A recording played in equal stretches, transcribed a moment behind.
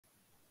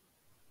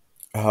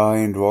Hi,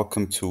 and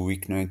welcome to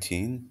week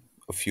 19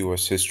 of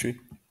US history.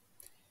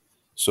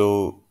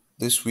 So,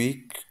 this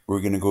week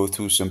we're going to go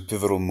through some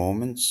pivotal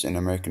moments in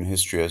American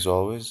history as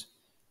always.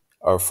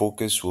 Our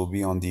focus will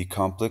be on the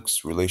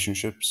complex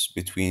relationships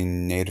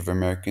between Native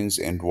Americans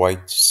and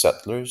white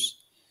settlers,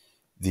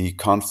 the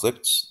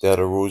conflicts that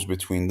arose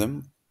between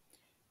them,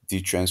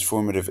 the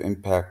transformative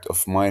impact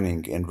of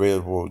mining and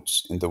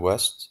railroads in the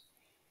West,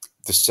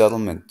 the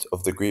settlement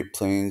of the Great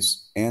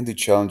Plains, and the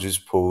challenges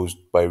posed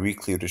by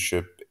weak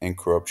leadership and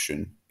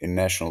corruption in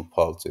national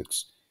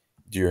politics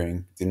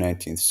during the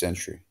 19th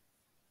century.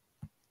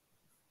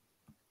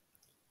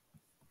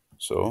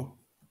 So,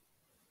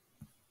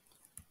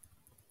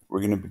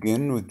 we're going to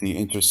begin with the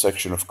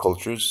intersection of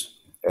cultures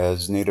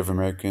as Native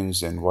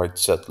Americans and white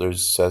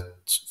settlers set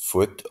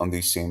foot on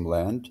the same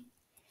land.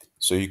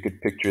 So, you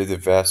could picture the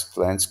vast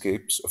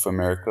landscapes of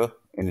America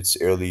in its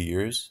early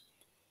years.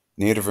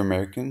 Native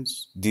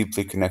Americans,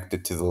 deeply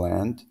connected to the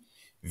land,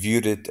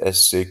 viewed it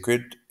as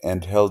sacred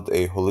and held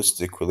a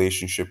holistic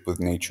relationship with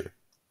nature.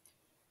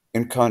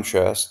 In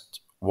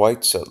contrast,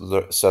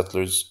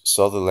 settlers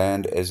saw the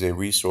land as a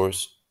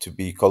resource to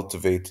be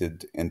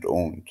cultivated and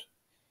owned.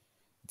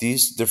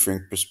 These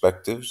differing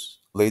perspectives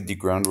laid the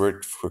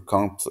groundwork for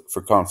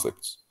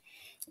conflicts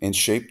and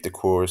shaped the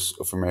course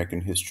of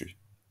American history.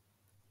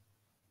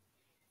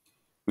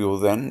 We will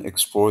then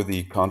explore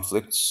the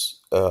conflicts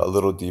a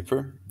little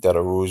deeper that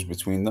arose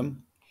between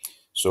them.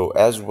 So,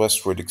 as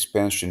westward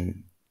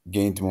expansion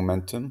gained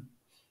momentum,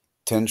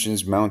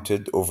 tensions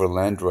mounted over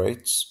land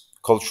rights,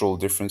 cultural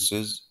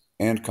differences,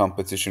 and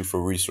competition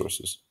for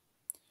resources.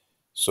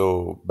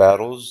 So,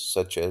 battles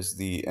such as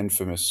the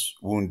infamous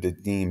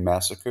Wounded Knee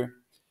Massacre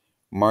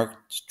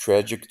marked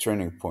tragic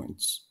turning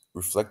points,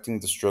 reflecting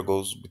the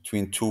struggles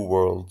between two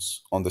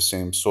worlds on the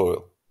same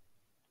soil.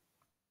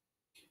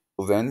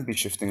 We'll then be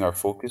shifting our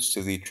focus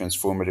to the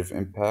transformative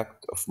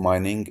impact of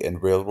mining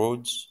and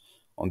railroads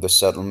on the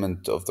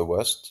settlement of the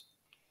West.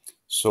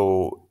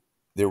 So,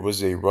 there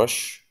was a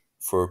rush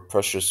for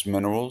precious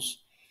minerals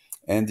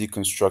and the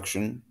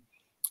construction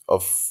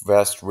of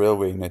vast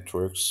railway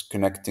networks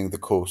connecting the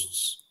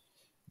coasts.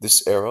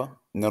 This era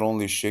not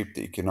only shaped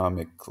the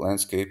economic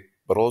landscape,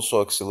 but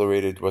also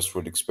accelerated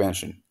westward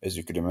expansion, as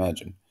you could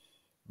imagine,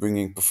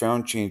 bringing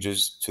profound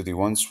changes to the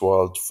once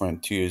wild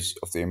frontiers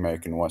of the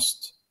American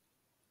West.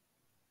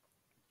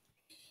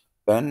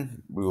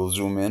 Then we will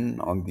zoom in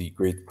on the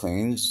Great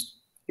Plains,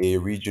 a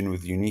region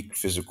with unique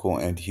physical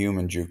and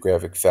human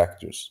geographic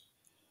factors.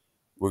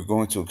 We're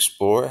going to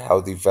explore how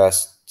the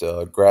vast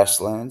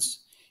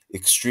grasslands,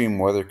 extreme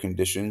weather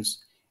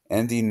conditions,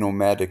 and the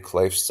nomadic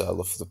lifestyle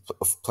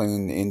of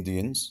plain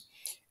Indians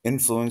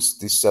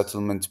influenced the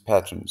settlement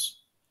patterns.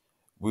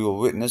 We will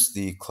witness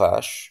the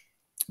clash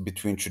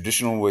between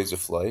traditional ways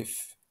of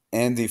life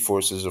and the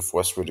forces of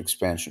westward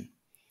expansion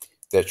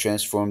that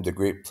transformed the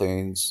Great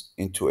Plains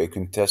into a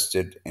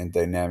contested and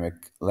dynamic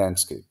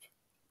landscape.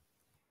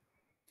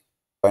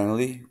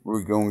 Finally,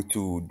 we're going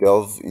to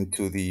delve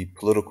into the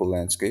political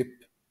landscape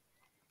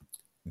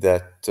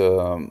that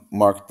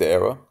marked the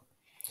era.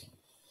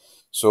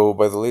 So,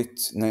 by the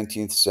late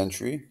 19th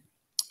century,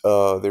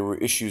 there were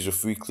issues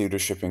of weak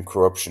leadership and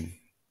corruption.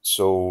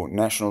 So,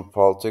 national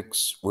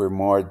politics were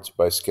marred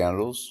by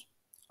scandals,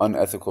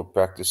 unethical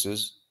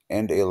practices,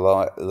 and a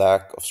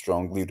lack of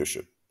strong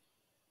leadership.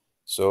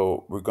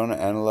 So, we're going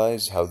to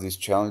analyze how these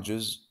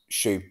challenges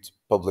shaped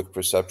public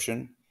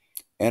perception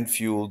and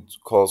fueled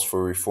calls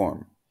for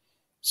reform,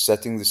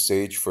 setting the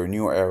stage for a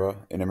new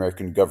era in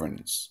American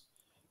governance.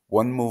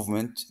 One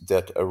movement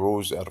that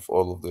arose out of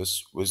all of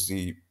this was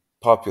the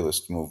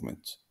populist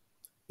movement.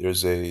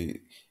 There's a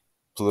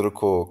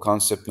political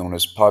concept known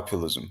as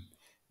populism,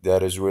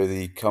 that is where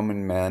the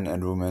common man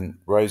and woman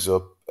rise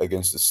up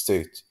against the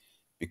state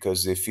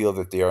because they feel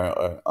that they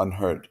are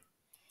unheard.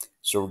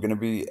 So we're going to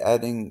be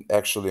adding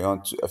actually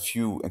onto a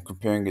few and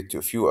comparing it to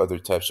a few other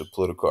types of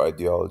political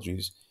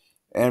ideologies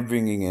and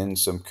bringing in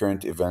some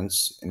current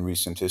events in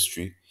recent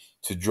history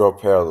to draw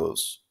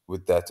parallels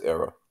with that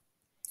era.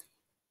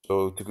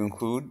 So to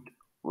conclude,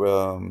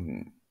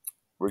 um,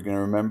 we're going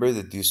to remember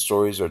that these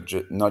stories are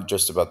not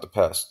just about the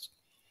past.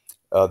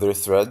 They're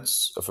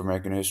threads of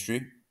American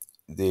history.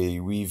 They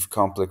weave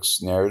complex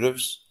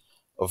narratives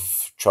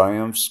of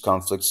triumphs,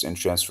 conflicts, and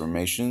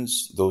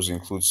transformations. Those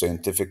include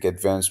scientific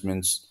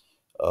advancements,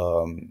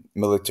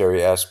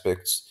 military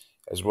aspects,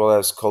 as well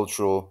as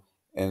cultural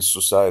and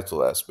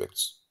societal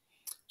aspects.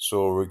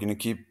 So we're going to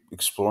keep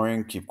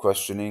exploring, keep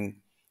questioning,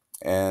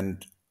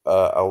 and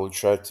I will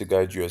try to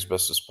guide you as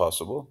best as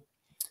possible.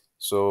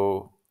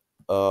 So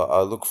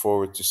I look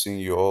forward to seeing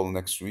you all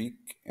next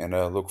week, and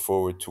I look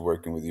forward to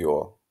working with you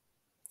all.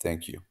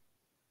 Thank you.